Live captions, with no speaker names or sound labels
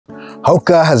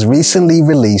Hoka has recently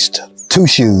released two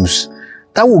shoes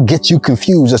that will get you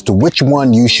confused as to which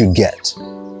one you should get.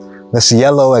 The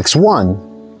Cielo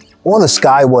X1 or the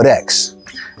Skyward X.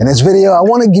 In this video, I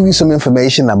want to give you some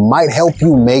information that might help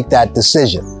you make that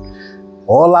decision.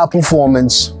 All out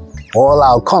performance, all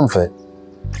out comfort,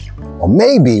 or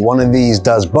maybe one of these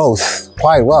does both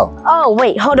quite well. Oh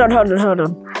wait, hold on.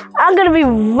 I'm gonna be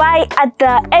right at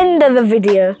the end of the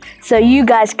video so you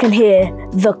guys can hear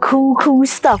the cool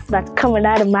stuff that's coming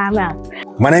out of my mouth.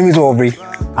 My name is Aubrey,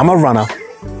 I'm a runner,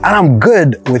 and I'm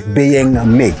good with being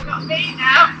me. Not me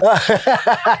now.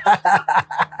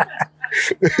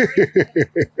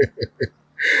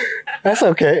 That's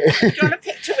okay. Do you want a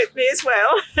picture with me as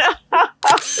well?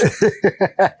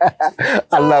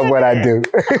 I love what I do.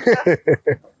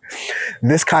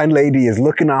 This kind lady is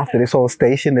looking after this whole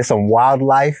station. There's some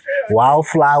wildlife,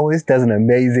 wildflowers, does an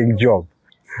amazing job.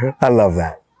 I love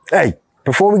that. Hey,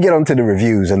 before we get on to the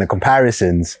reviews and the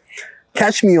comparisons,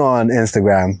 catch me on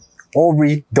Instagram,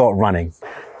 aubrey.running.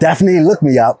 Definitely look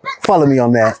me up, follow me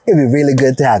on there. It'd be really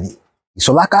good to have you.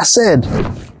 So like I said,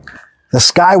 the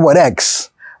Skyward X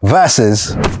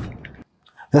versus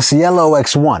the Cielo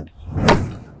X1.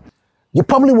 You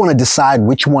probably want to decide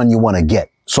which one you want to get.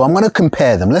 So I'm going to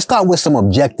compare them. Let's start with some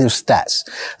objective stats.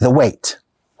 The weight.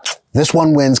 This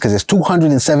one wins because it's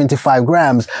 275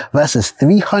 grams versus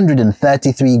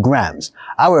 333 grams.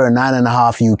 I wear a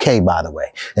 9.5 UK, by the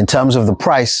way. In terms of the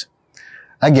price,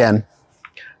 again,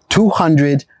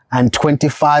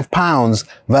 225 pounds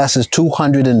versus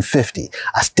 250.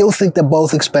 I still think they're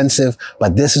both expensive,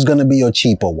 but this is going to be your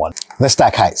cheaper one. The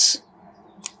stack heights.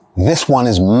 This one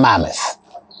is mammoth.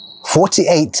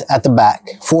 48 at the back,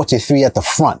 43 at the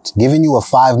front, giving you a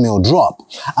 5mm drop.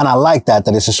 And I like that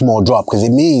it's a small drop because it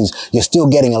means you're still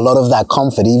getting a lot of that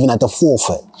comfort even at the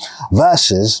forefoot.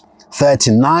 Versus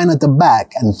 39 at the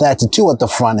back and 32 at the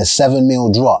front, a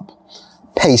 7mm drop.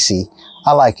 Pacey.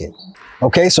 I like it.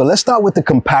 Okay, so let's start with the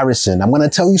comparison. I'm going to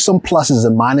tell you some pluses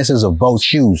and minuses of both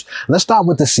shoes. Let's start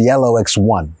with the Cielo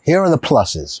X1. Here are the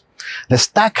pluses. The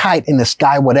stack height in the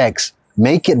Skyward X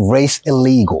make it race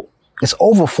illegal. It's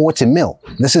over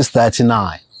 40mm. This is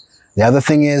 39. The other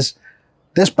thing is,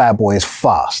 this bad boy is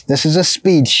fast. This is a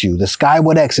speed shoe. The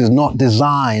Skyward X is not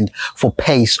designed for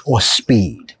pace or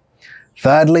speed.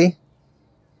 Thirdly,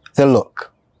 the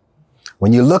look.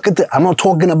 When you look at I'm not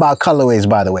talking about colorways,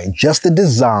 by the way, just the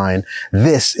design.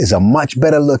 This is a much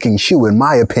better looking shoe, in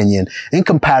my opinion, in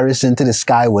comparison to the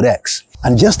Skyward X.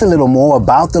 And just a little more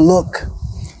about the look.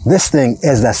 This thing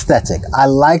is aesthetic. I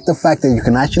like the fact that you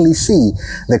can actually see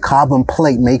the carbon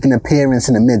plate make an appearance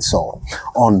in the midsole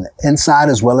on the inside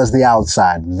as well as the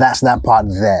outside. That's that part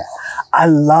there.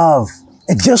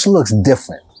 It just looks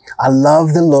different. I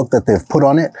love the look that they've put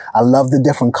on it. I love the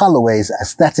different colorways.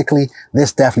 Aesthetically,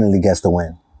 this definitely gets the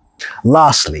win.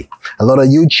 Lastly, a lot of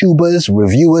YouTubers,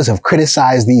 reviewers have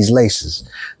criticized these laces.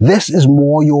 This is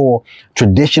more your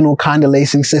traditional kind of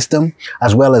lacing system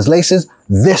as well as laces.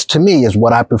 This to me is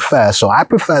what I prefer. So I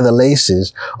prefer the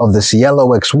laces of the Cielo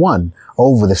X1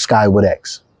 over the Skyward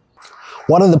X.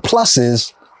 What are the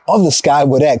pluses of the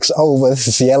Skyward X over the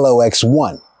Cielo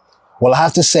X1? Well, I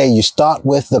have to say you start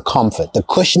with the comfort, the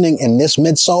cushioning in this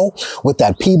midsole with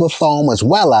that Peba foam as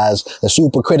well as the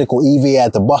supercritical EVA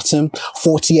at the bottom,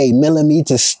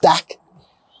 48mm stack.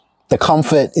 The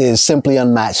comfort is simply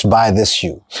unmatched by this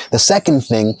shoe. The second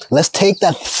thing, let's take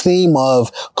that theme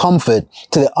of comfort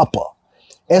to the upper.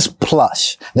 It's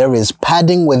plush. There is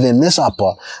padding within this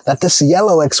upper that the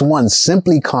Cielo X1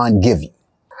 simply can't give you.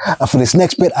 For this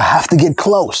next bit, I have to get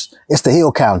close. It's the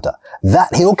heel counter.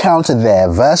 That heel counter there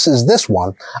versus this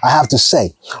one, I have to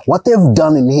say, what they've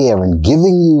done in here and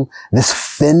giving you this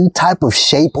thin type of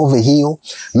shape of a heel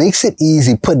makes it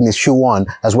easy putting this shoe on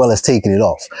as well as taking it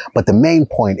off. But the main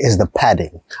point is the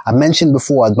padding. I mentioned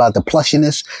before about the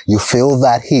plushiness. You feel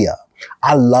that here.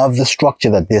 I love the structure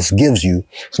that this gives you.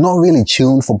 It's not really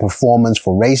tuned for performance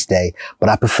for race day, but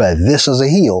I prefer this as a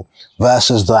heel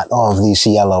versus that of the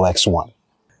Cielo X1.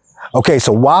 Okay,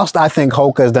 so whilst I think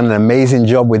Hoka has done an amazing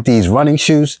job with these running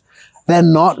shoes, they're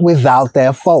not without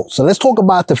their faults. So let's talk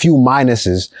about the few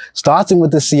minuses, starting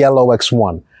with the Cielo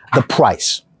X1. The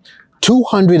price.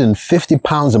 250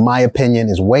 pounds, in my opinion,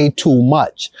 is way too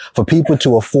much for people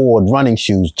to afford running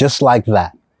shoes just like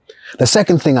that. The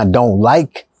second thing I don't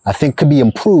like, I think could be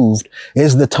improved,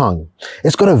 is the tongue.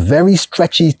 It's got a very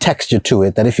stretchy texture to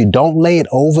it that if you don't lay it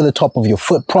over the top of your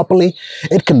foot properly,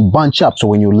 it can bunch up. So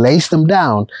when you lace them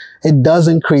down, it does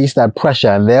increase that pressure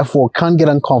and therefore can get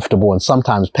uncomfortable and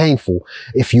sometimes painful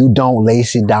if you don't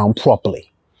lace it down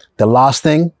properly. The last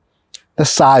thing, the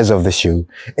size of the shoe.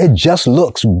 It just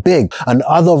looks big. And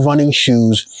other running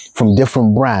shoes from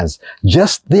different brands,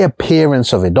 just the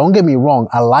appearance of it. Don't get me wrong,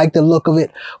 I like the look of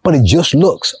it, but it just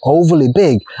looks overly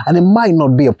big and it might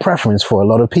not be a preference for a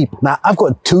lot of people. Now, I've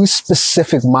got two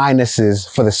specific minuses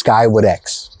for the Skyward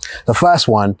X. The first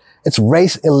one, it's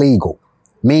race illegal,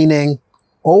 meaning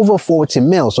over 40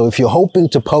 mil. So if you're hoping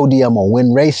to podium or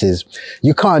win races,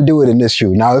 you can't do it in this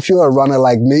shoe. Now, if you're a runner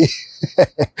like me,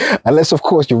 unless of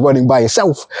course you're running by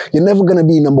yourself, you're never going to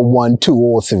be number 1, 2,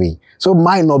 or 3. So it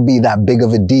might not be that big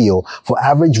of a deal for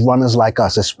average runners like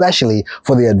us, especially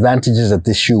for the advantages that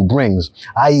this shoe brings,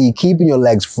 i.e. keeping your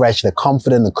legs fresh, the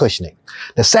comfort and the cushioning.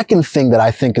 The second thing that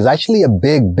I think is actually a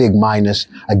big minus,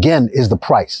 again, is the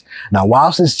price. Now,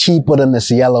 whilst it's cheaper than the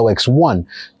Cielo X1,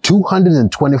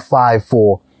 $225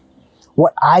 for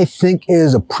what I think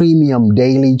is a premium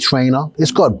daily trainer.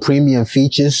 It's got premium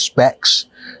features, specs.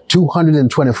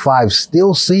 $225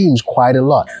 still seems quite a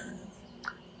lot.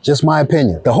 Just my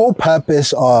opinion. The whole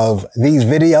purpose of these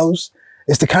videos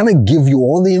is to kind of give you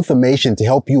all the information to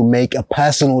help you make a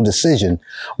personal decision.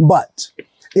 But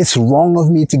it's wrong of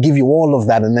me to give you all of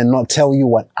that and then not tell you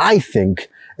what I think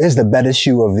is the better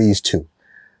shoe of these two.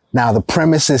 Now, the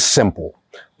premise is simple.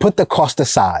 Put the cost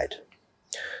aside.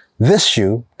 This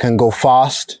shoe can go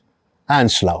fast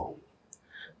and slow.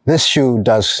 This shoe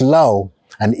does slow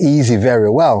and easy very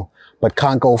well, but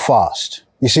can't go fast.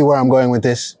 You see where I'm going with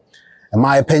this? In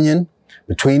my opinion,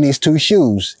 between these two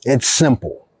shoes, it's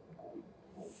simple.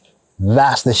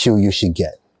 That's the shoe you should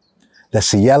get. The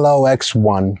Cielo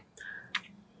X1.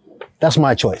 That's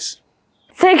my choice.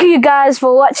 Thank you guys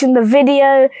for watching the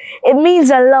video. It means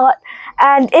a lot.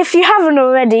 And if you haven't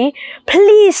already,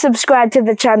 please subscribe to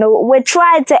the channel. We're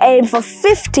trying to aim for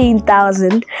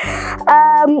 15,000.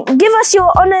 Give us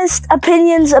your honest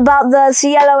opinions about the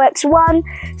Cielo X1,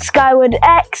 Skyward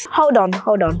X. Hold on.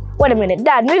 Wait a minute.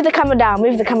 Dad, move the camera down,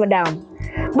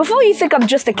 Before you think I'm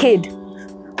just a kid.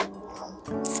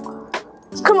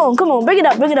 Come on, bring it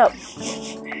up.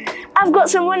 I've got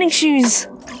some running shoes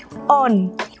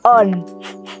on.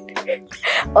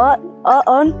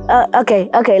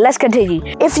 Okay, let's continue.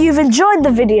 If you've enjoyed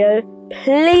the video,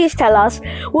 please tell us.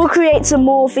 We'll create some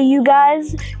more for you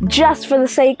guys, just for the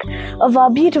sake of our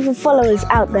beautiful followers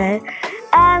out there.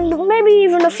 And maybe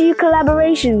even a few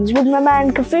collaborations with my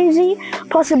man Kafuzi,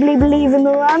 possibly Believe in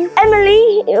the Run.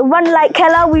 Emily, Run Like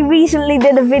Keller, we recently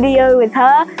did a video with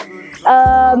her.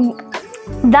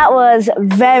 That was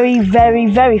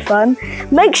very fun.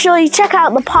 Make sure you check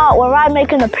out the part where I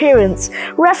make an appearance,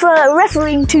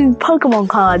 referring to Pokemon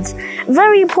cards.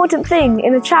 Very important thing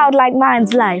in a childlike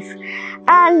mind's life.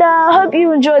 And hope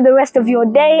you enjoy the rest of your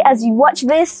day as you watch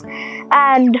this.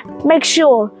 And make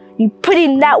sure you put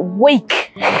in that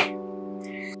wake.